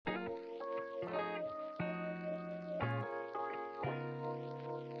Hey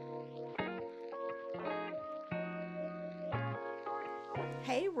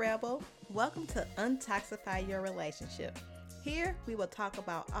Rebel, welcome to Untoxify Your Relationship. Here we will talk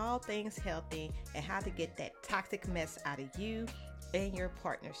about all things healthy and how to get that toxic mess out of you and your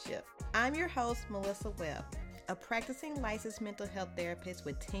partnership. I'm your host, Melissa Webb, a practicing licensed mental health therapist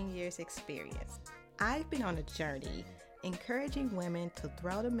with 10 years experience. I've been on a journey encouraging women to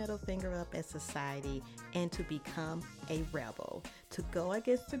throw the middle finger up at society and to become a rebel, to go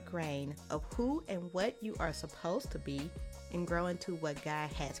against the grain of who and what you are supposed to be and grow into what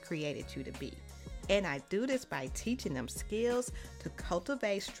God has created you to be. And I do this by teaching them skills to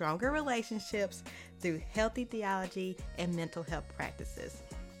cultivate stronger relationships through healthy theology and mental health practices.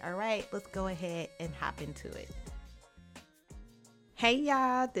 All right, let's go ahead and hop into it. Hey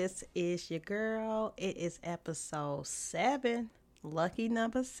y'all, this is your girl. It is episode 7, lucky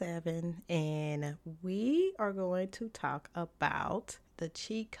number 7, and we are going to talk about the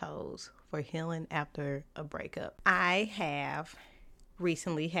cheat codes for healing after a breakup. I have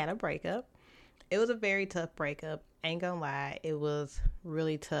recently had a breakup. It was a very tough breakup. Ain't gonna lie, it was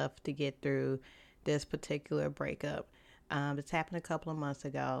really tough to get through this particular breakup. This happened a couple of months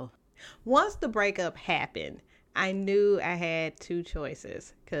ago. Once the breakup happened, I knew I had two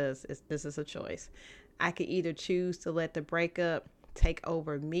choices because this is a choice. I could either choose to let the breakup take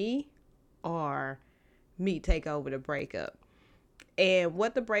over me or me take over the breakup. And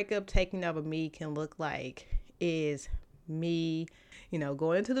what the breakup taking over me can look like is me,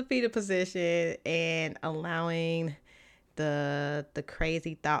 going into the fetal position and allowing the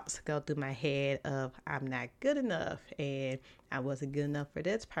crazy thoughts to go through my head of I'm not good enough and I wasn't good enough for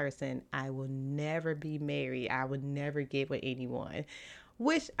this person. I will never be married. I would never get with anyone,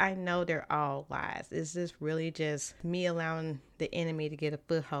 which I know they're all lies. It's just really just me allowing the enemy to get a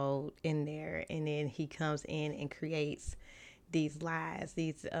foothold in there, and then he comes in and creates these lies,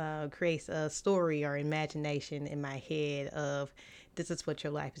 creates a story or imagination in my head of this is what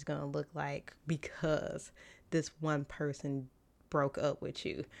your life is going to look like because this one person broke up with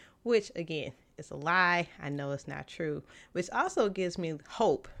you, which again, is a lie. I know it's not true, which also gives me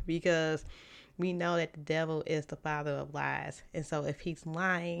hope because we know that the devil is the father of lies. And so if he's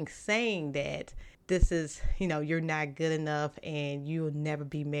lying, saying that this is, you're not good enough and you'll never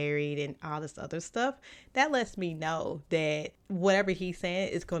be married and all this other stuff, that lets me know that whatever he's saying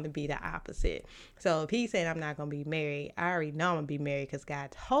is going to be the opposite. So if he's saying I'm not going to be married, I already know I'm going to be married because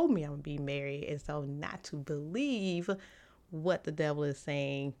God told me I'm going to be married. And so not to believe what the devil is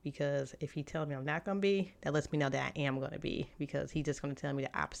saying, because if he tells me I'm not going to be, that lets me know that I am going to be, because he's just going to tell me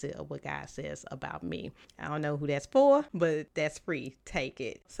the opposite of what God says about me. I don't know who that's for, but that's free. Take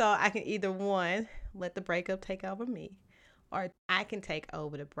it. So I can either one, let the breakup take over me, or I can take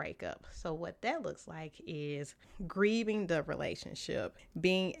over the breakup. So what that looks like is grieving the relationship,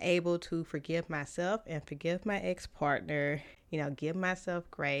 being able to forgive myself and forgive my ex-partner, give myself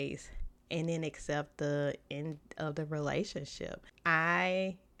grace, and then accept the end of the relationship.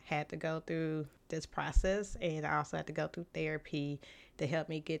 I had to go through this process, and I also had to go through therapy to help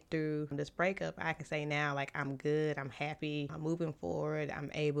me get through this breakup. I can say now, I'm good, I'm happy, I'm moving forward,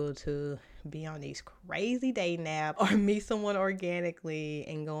 I'm able to be on these crazy dating apps or meet someone organically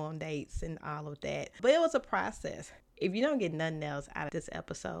and go on dates and all of that. But it was a process. If you don't get nothing else out of this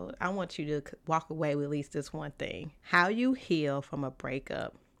episode, I want you to walk away with at least this one thing. How you heal from a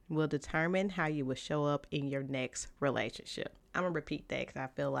breakup will determine how you will show up in your next relationship. I'm going to repeat that because I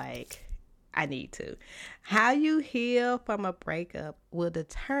feel like I need to. How you heal from a breakup will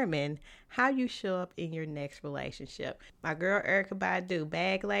determine how you show up in your next relationship. My girl Erica Badu,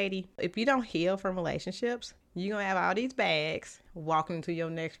 bag lady, if you don't heal from relationships, you're going to have all these bags walking into your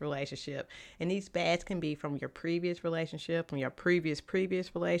next relationship. And these bags can be from your previous relationship, from your previous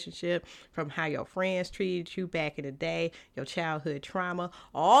relationship, from how your friends treated you back in the day, your childhood trauma,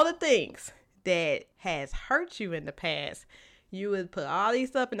 all the things that has hurt you in the past. You would put all these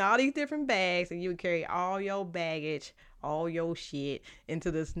stuff in all these different bags, and you would carry all your baggage, all your shit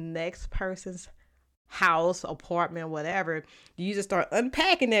into this next person's house, apartment, whatever. You just start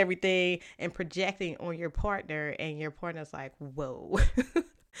unpacking everything and projecting on your partner, and your partner's like, whoa,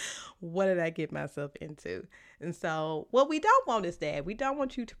 what did I get myself into? And so what we don't want is that. We don't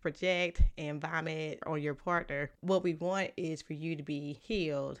want you to project and vomit on your partner. What we want is for you to be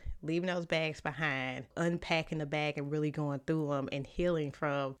healed, leaving those bags behind, unpacking the bag and really going through them and healing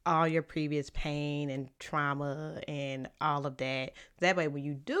from all your previous pain and trauma and all of that. That way, when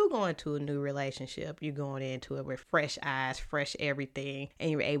you do go into a new relationship, you're going into it with fresh eyes, fresh everything,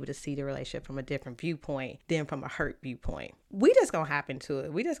 and you're able to see the relationship from a different viewpoint than from a hurt viewpoint. we just gonna hop into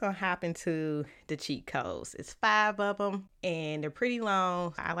it. We just gonna hop into the cheat codes. It's 5 of them and they're pretty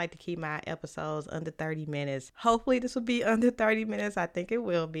long. I like to keep my episodes under 30 minutes. Hopefully this will be under 30 minutes. I think it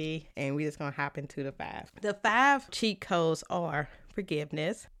will be. And we just gonna hop into the 5. The 5 cheat codes are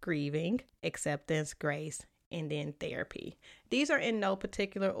forgiveness, grieving, acceptance, grace, and then therapy. These are in no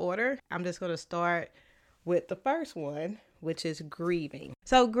particular order. I'm just gonna start with the first one, which is grieving.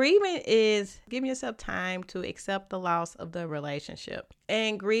 So grieving is giving yourself time to accept the loss of the relationship.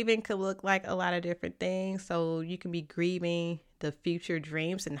 And grieving could look like a lot of different things. So you can be grieving the future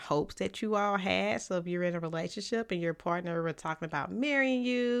dreams and hopes that you all had. So if you're in a relationship and your partner were talking about marrying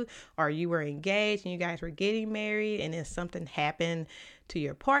you, or you were engaged and you guys were getting married and then something happened to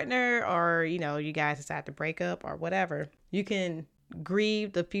your partner, or you guys decide to break up or whatever, you can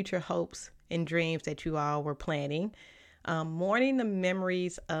grieve the future hopes and dreams that you all were planning. Mourning the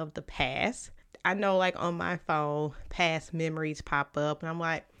memories of the past. I know, like, on my phone, past memories pop up and I'm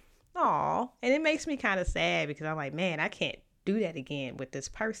like, aw. And it makes me kind of sad because I'm like, man, I can't do that again with this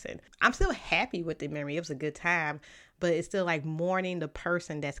person. I'm still happy with the memory. It was a good time, but it's still like mourning the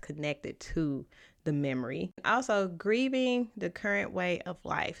person that's connected to the memory. Also, grieving the current way of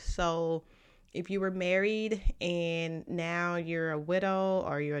life. So if you were married and now you're a widow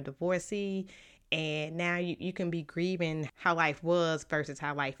or you're a divorcee, and now you can be grieving how life was versus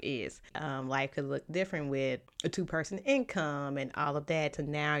how life is. Life could look different with a 2-person income and all of that to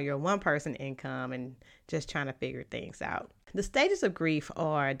now you're a 1-person income and just trying to figure things out. The stages of grief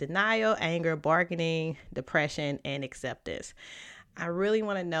are denial, anger, bargaining, depression, and acceptance. I really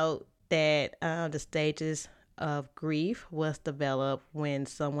want to note that the stages of grief was developed when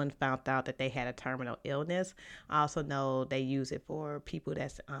someone found out that they had a terminal illness. I also know they use it for people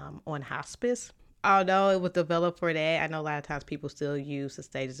that's on hospice. Although it was developed for that, I know a lot of times people still use the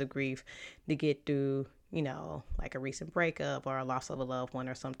stages of grief to get through, like a recent breakup or a loss of a loved one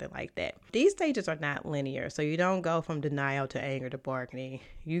or something like that. These stages are not linear, so you don't go from denial to anger to bargaining.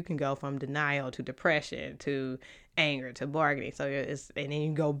 You can go from denial to depression to anger to bargaining. And then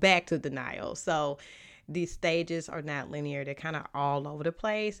you go back to denial. So these stages are not linear. They're kind of all over the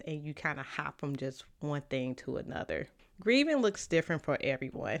place, and you kind of hop from just one thing to another. Grieving looks different for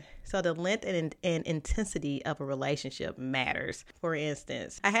everyone. So the length and intensity of a relationship matters. For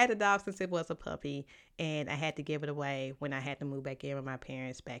instance, I had a dog since it was a puppy, and I had to give it away when I had to move back in with my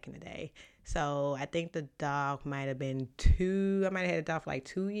parents back in the day. So I think the dog might have been I might have had a dog for like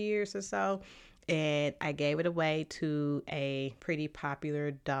 2 years or so. And I gave it away to a pretty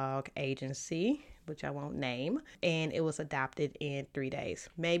popular dog agency, which I won't name, and it was adopted in 3 days.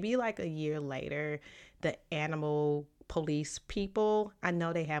 Maybe like a year later, the animal police people, I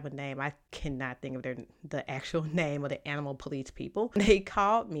know they have a name. I cannot think of the actual name of the animal police people. They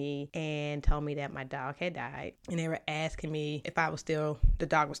called me and told me that my dog had died, and they were asking me if the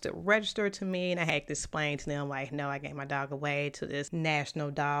dog was still registered to me, and I had to explain to them like, no, I gave my dog away to this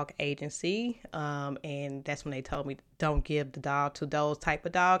national dog agency, and that's when they told me don't give the dog to those type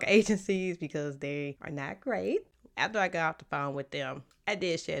of dog agencies because they are not great. After I got off the phone with them, I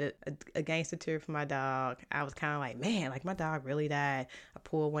did shed a gangster tear for my dog. I was kind of like, man, like my dog really died. I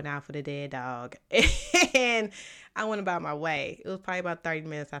pulled one out for the dead dog. And I went about my way. It was probably about 30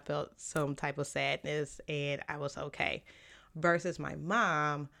 minutes. I felt some type of sadness and I was okay. Versus my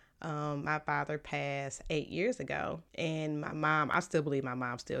mom, my father passed 8 years ago. And my mom, I still believe my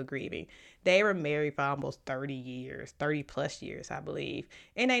mom's still grieving. They were married for almost 30 plus years, I believe.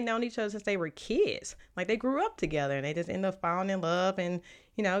 And they known each other since they were kids. Like they grew up together and they just ended up falling in love and,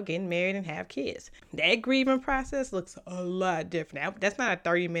 getting married and have kids. That grieving process looks a lot different. That's not a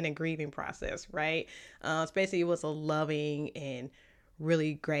 30-minute grieving process, right? Especially it was a loving and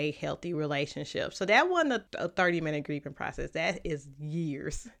really great, healthy relationship. So that wasn't a 30-minute grieving process. That is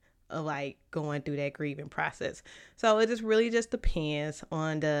years of like going through that grieving process. So it just depends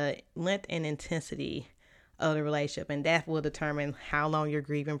on the length and intensity of the relationship, and that will determine how long your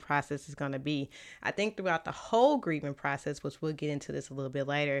grieving process is going to be. I think throughout the whole grieving process, which we'll get into this a little bit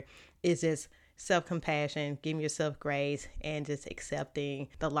later, is just self-compassion, giving yourself grace, and just accepting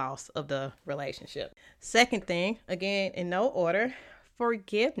the loss of the relationship. Second thing, again, in no order,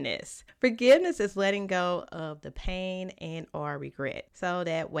 forgiveness. Forgiveness is letting go of the pain and or regret. So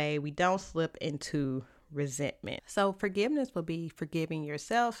that way we don't slip into resentment. So forgiveness will be forgiving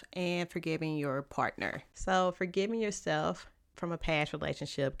yourself and forgiving your partner. So forgiving yourself from a past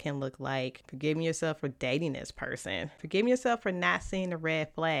relationship can look like forgiving yourself for dating this person, forgiving yourself for not seeing the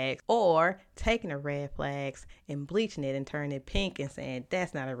red flags, or taking the red flags and bleaching it and turning it pink and saying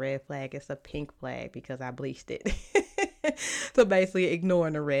that's not a red flag, it's a pink flag because I bleached it. So basically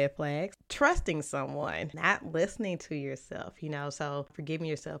ignoring the red flags, trusting someone, not listening to yourself, so forgiving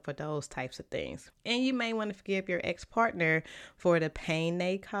yourself for those types of things. And you may want to forgive your ex-partner for the pain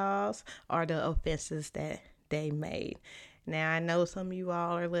they caused or the offenses that they made. Now, I know some of you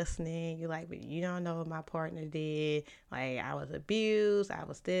all are listening. You're like, but you don't know what my partner did. Like, I was abused. I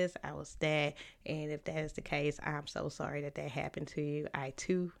was this. I was that. And if that is the case, I'm so sorry that happened to you. I,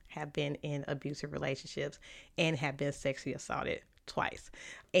 too, have been in abusive relationships and have been sexually assaulted twice.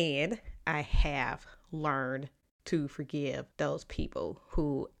 And I have learned to forgive those people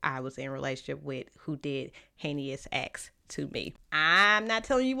who I was in a relationship with who did heinous acts to me. I'm not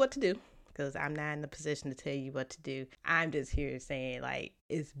telling you what to do, because I'm not in the position to tell you what to do. I'm just here saying, like,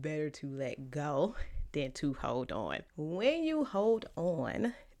 it's better to let go than to hold on. When you hold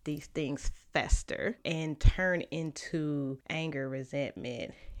on, these things fester and turn into anger,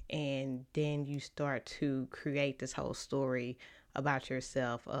 resentment, and then you start to create this whole story about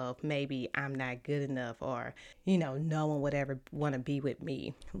yourself of maybe I'm not good enough, or no one would ever want to be with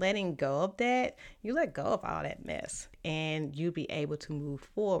me. Letting go of that, you let go of all that mess and you'll be able to move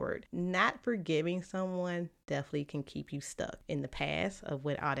forward. Not forgiving someone definitely can keep you stuck in the past of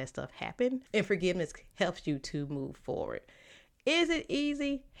when all that stuff happened, and forgiveness helps you to move forward. Is it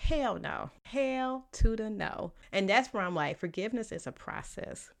easy? Hell no. Hell to the no. And that's where I'm like, forgiveness is a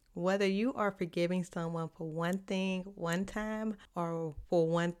process. Whether you are forgiving someone for one thing one time or for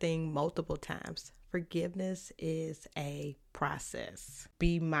one thing multiple times, forgiveness is a process.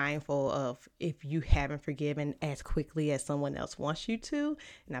 Be mindful of if you haven't forgiven as quickly as someone else wants you to,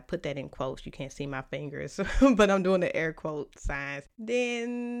 and I put that in quotes, you can't see my fingers, but I'm doing the air quote signs,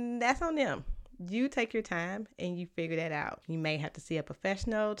 then that's on them. You take your time and you figure that out. You may have to see a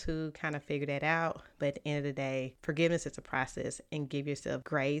professional to kind of figure that out. But at the end of the day, forgiveness is a process, and give yourself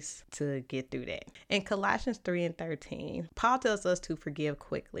grace to get through that. In Colossians 3:13, Paul tells us to forgive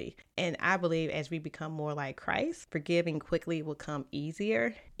quickly. And I believe as we become more like Christ, forgiving quickly will come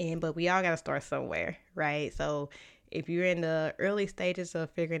easier. But we all got to start somewhere, right? So if you're in the early stages of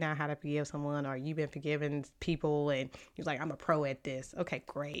figuring out how to forgive someone, or you've been forgiving people and you're like, I'm a pro at this. Okay,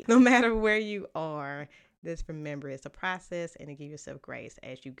 great. No matter where you are, just remember it's a process, and to give yourself grace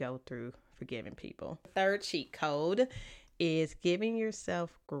as you go through forgiving people. Third cheat code is giving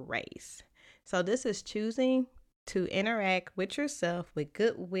yourself grace. So this is choosing to interact with yourself with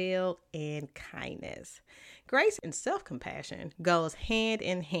goodwill and kindness. Grace and self-compassion goes hand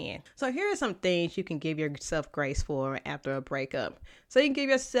in hand. So here are some things you can give yourself grace for after a breakup. So you can give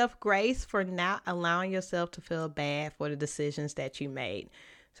yourself grace for not allowing yourself to feel bad for the decisions that you made.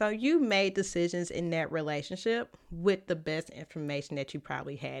 So you made decisions in that relationship with the best information that you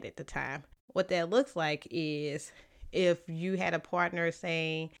probably had at the time. What that looks like is if you had a partner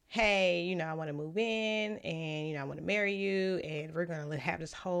saying, hey, I want to move in, and, I want to marry you, and we're going to have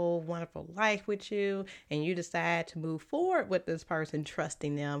this whole wonderful life with you, and you decide to move forward with this person,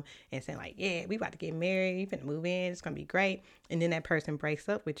 trusting them and saying like, yeah, we about to get married, you finna move in, it's going to be great. And then that person breaks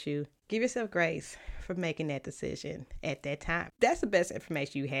up with you. Give yourself grace for making that decision at that time. That's the best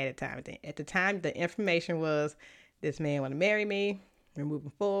information you had at the time. At the time, the information was, this man want to marry me, we're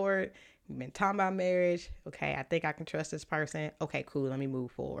moving forward. We've been talking about marriage. Okay, I think I can trust this person. Okay, cool. Let me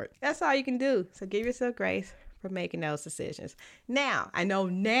move forward. That's all you can do. So give yourself grace for making those decisions. Now, I know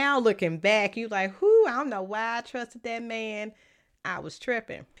now looking back, you like, I don't know why I trusted that man. I was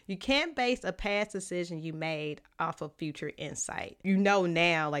tripping. You can't base a past decision you made off of future insight. You know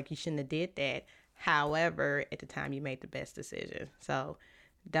now, like, you shouldn't have did that. However, at the time you made the best decision. So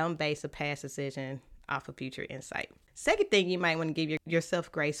don't base a past decision off of future insight. Second thing you might want to give yourself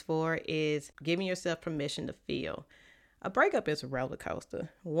grace for is giving yourself permission to feel. A breakup is a roller coaster.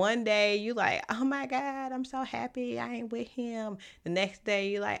 One day you like, oh my God, I'm so happy I ain't with him. The next day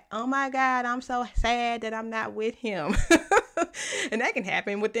you like, oh my God, I'm so sad that I'm not with him. And that can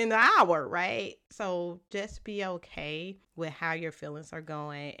happen within an hour, right? So just be okay with how your feelings are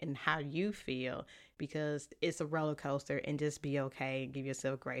going and how you feel, because it's a roller coaster, and just be okay and give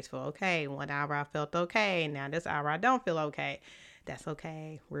yourself grace for, okay, 1 hour I felt okay. Now this hour I don't feel okay. That's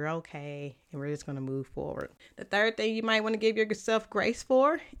okay. We're okay. And we're just going to move forward. The third thing you might want to give yourself grace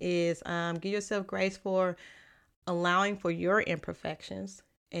for is give yourself grace for allowing for your imperfections.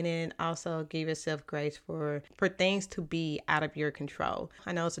 And then also give yourself grace for things to be out of your control.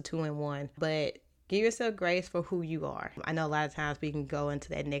 I know it's a 2-in-1, but give yourself grace for who you are. I know a lot of times we can go into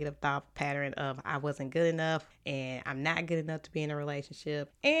that negative thought pattern of I wasn't good enough and I'm not good enough to be in a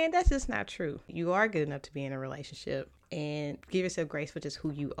relationship. And that's just not true. You are good enough to be in a relationship. and give yourself grace for just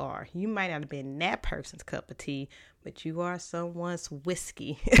who you are. You might not have been that person's cup of tea, but you are someone's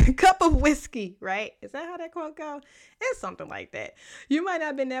whiskey, cup of whiskey, right? Is that how that quote goes? It's something like that. You might not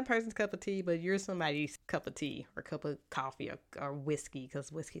have been that person's cup of tea, but you're somebody's cup of tea or cup of coffee or whiskey,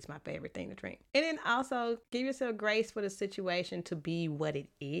 because whiskey's my favorite thing to drink. And then also give yourself grace for the situation to be what it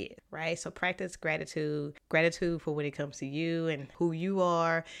is, right? So practice gratitude for when it comes to you and who you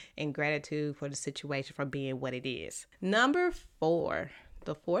are, and gratitude for the situation for being what it is. Number 4.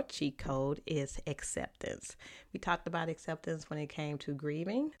 The 4th cheat code is acceptance. We talked about acceptance when it came to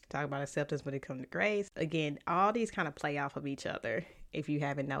grieving. Talk about acceptance when it comes to grace. Again, all these kind of play off of each other if you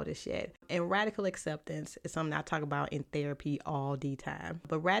haven't noticed yet. And radical acceptance is something I talk about in therapy all the time.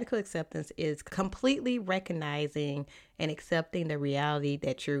 But radical acceptance is completely recognizing and accepting the reality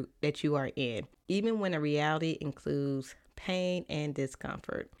that you are in, even when the reality includes pain and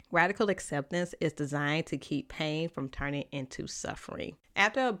discomfort. Radical acceptance is designed to keep pain from turning into suffering.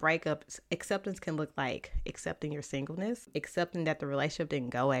 After a breakup, acceptance can look like accepting your singleness, accepting that the relationship didn't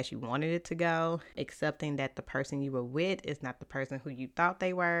go as you wanted it to go, accepting that the person you were with is not the person who you thought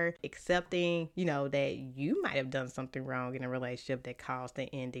they were, accepting, that you might have done something wrong in a relationship that caused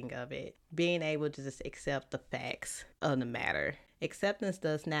the ending of it, being able to just accept the facts of the matter. Acceptance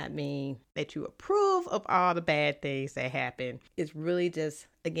does not mean that you approve of all the bad things that happen. It's really just,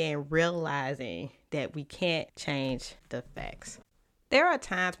 again, realizing that we can't change the facts. There are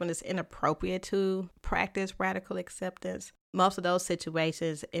times when it's inappropriate to practice radical acceptance. Most of those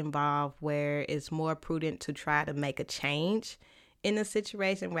situations involve where it's more prudent to try to make a change in the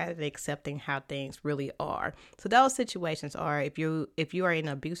situation rather than accepting how things really are. So those situations are if you are in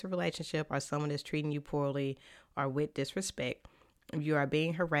an abusive relationship, or someone is treating you poorly or with disrespect, if you are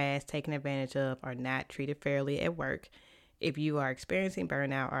being harassed, taken advantage of, or not treated fairly at work, if you are experiencing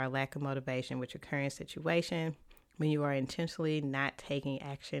burnout or a lack of motivation with your current situation, when you are intentionally not taking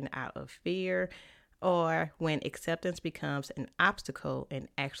action out of fear, or when acceptance becomes an obstacle in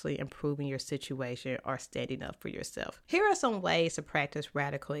actually improving your situation or standing up for yourself. Here are some ways to practice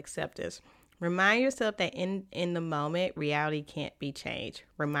radical acceptance. Remind yourself that in the moment, reality can't be changed.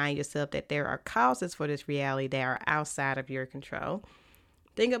 Remind yourself that there are causes for this reality that are outside of your control.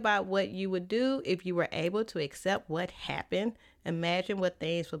 Think about what you would do if you were able to accept what happened. Imagine what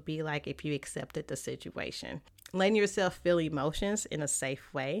things would be like if you accepted the situation. Letting yourself feel emotions in a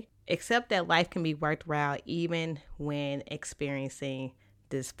safe way. Accept that life can be worthwhile even when experiencing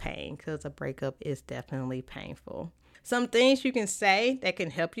this pain, because a breakup is definitely painful. Some things you can say that can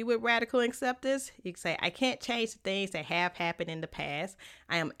help you with radical acceptance. You can say, I can't change the things that have happened in the past.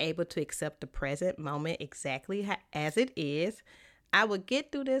 I am able to accept the present moment exactly as it is. I will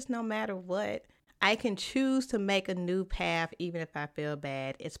get through this no matter what. I can choose to make a new path even if I feel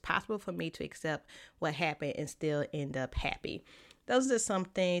bad. It's possible for me to accept what happened and still end up happy. Those are some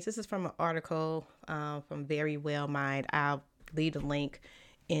things. This is from an article from Very Well Mind. I'll leave the link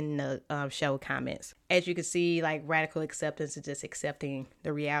in the show comments. As you can see, like, radical acceptance is just accepting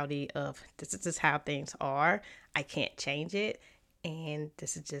the reality of this is just how things are. I can't change it. And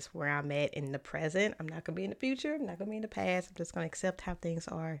this is just where I'm at in the present. I'm not going to be in the future. I'm not going to be in the past. I'm just going to accept how things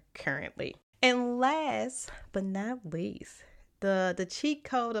are currently. And last but not least, the cheat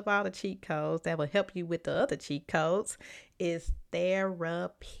code of all the cheat codes that will help you with the other cheat codes is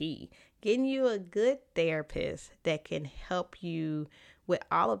therapy. Getting you a good therapist that can help you with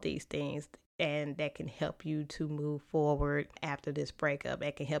all of these things, and that can help you to move forward after this breakup.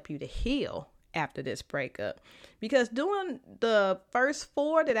 That can help you to heal after this breakup. Because doing the first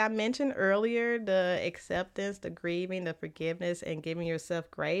 4 that I mentioned earlier, the acceptance, the grieving, the forgiveness, and giving yourself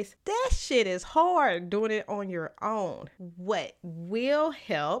grace, that shit is hard doing it on your own. What will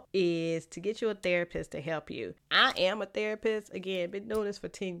help is to get you a therapist to help you. I am a therapist. Again, been doing this for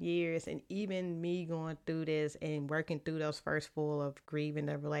 10 years, and even me going through this and working through those first 4 of grieving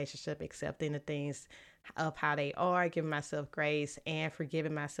the relationship, accepting the things of how they are, giving myself grace, and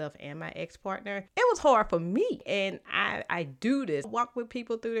forgiving myself and my ex-partner. It was hard for me, and I do this. I walk with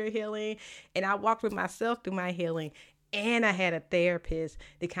people through their healing, and I walked with myself through my healing, and I had a therapist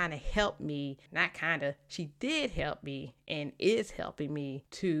that kind of helped me. She did help me and is helping me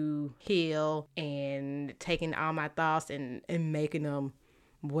to heal, and taking all my thoughts and making them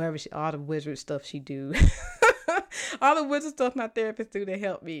all the wizard stuff she do. All the wizard stuff my therapist do to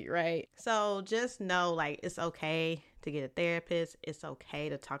help me, right? So just know, like, it's okay to get a therapist. It's okay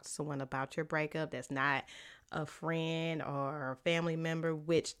to talk to someone about your breakup that's not a friend or a family member,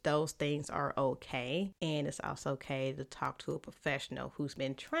 which those things are okay. And it's also okay to talk to a professional who's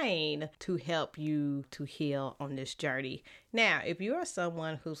been trained to help you to heal on this journey. Now, if you are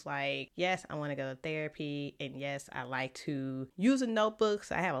someone who's like, yes, I want to go to therapy, and yes, I like to use a notebook.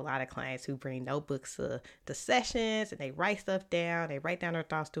 So I have a lot of clients who bring notebooks to the sessions and they write stuff down. They write down their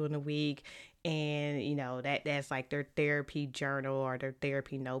thoughts during the week. And that's like their therapy journal or their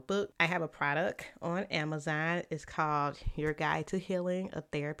therapy notebook. I have a product on Amazon. It's called Your Guide to Healing, a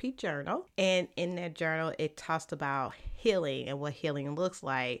Therapy Journal. And in that journal, it talks about healing and what healing looks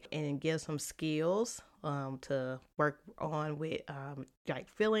like, and it gives some skills to work on with like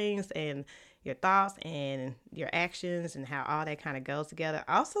feelings and your thoughts and your actions and how all that kind of goes together.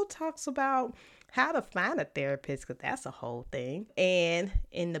 Also talks about how to find a therapist, because that's a whole thing. And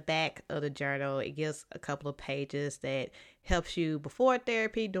in the back of the journal, it gives a couple of pages that helps you before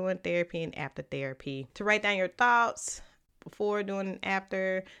therapy, during therapy, and after therapy to write down your thoughts before, during, and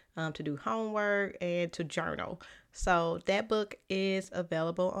after, to do homework, and to journal. So that book is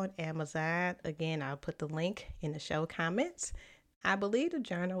available on Amazon. Again, I'll put the link in the show comments. I believe the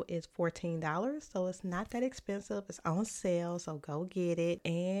journal is $14, so it's not that expensive. It's on sale, so go get it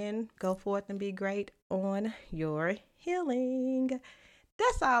and go forth and be great on your healing.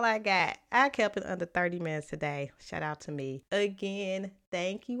 That's all I got. I kept it under 30 minutes today. Shout out to me. Again,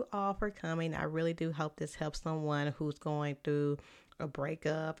 thank you all for coming. I really do hope this helps someone who's going through a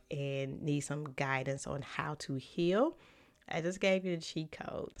breakup and needs some guidance on how to heal. I just gave you the cheat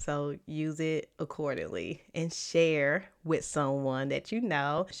code, so use it accordingly and share with someone that you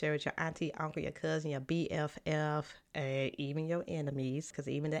know. Share with your auntie, uncle, your cousin, your BFF, and even your enemies, because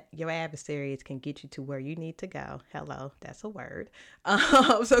even your adversaries can get you to where you need to go. Hello, that's a word.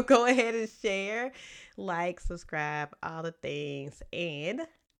 So go ahead and share, like, subscribe, all the things, and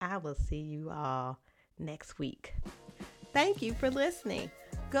I will see you all next week. Thank you for listening.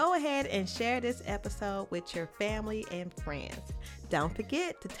 Go ahead and share this episode with your family and friends. Don't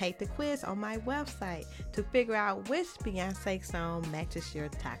forget to take the quiz on my website to figure out which Beyonce song matches your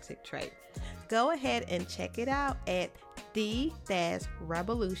toxic trait. Go ahead and check it out at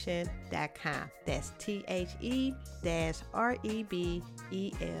the-revolution.com. That's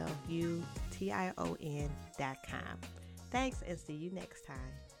THE-REBELUTION.com. Thanks, and see you next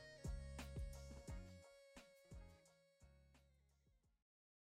time.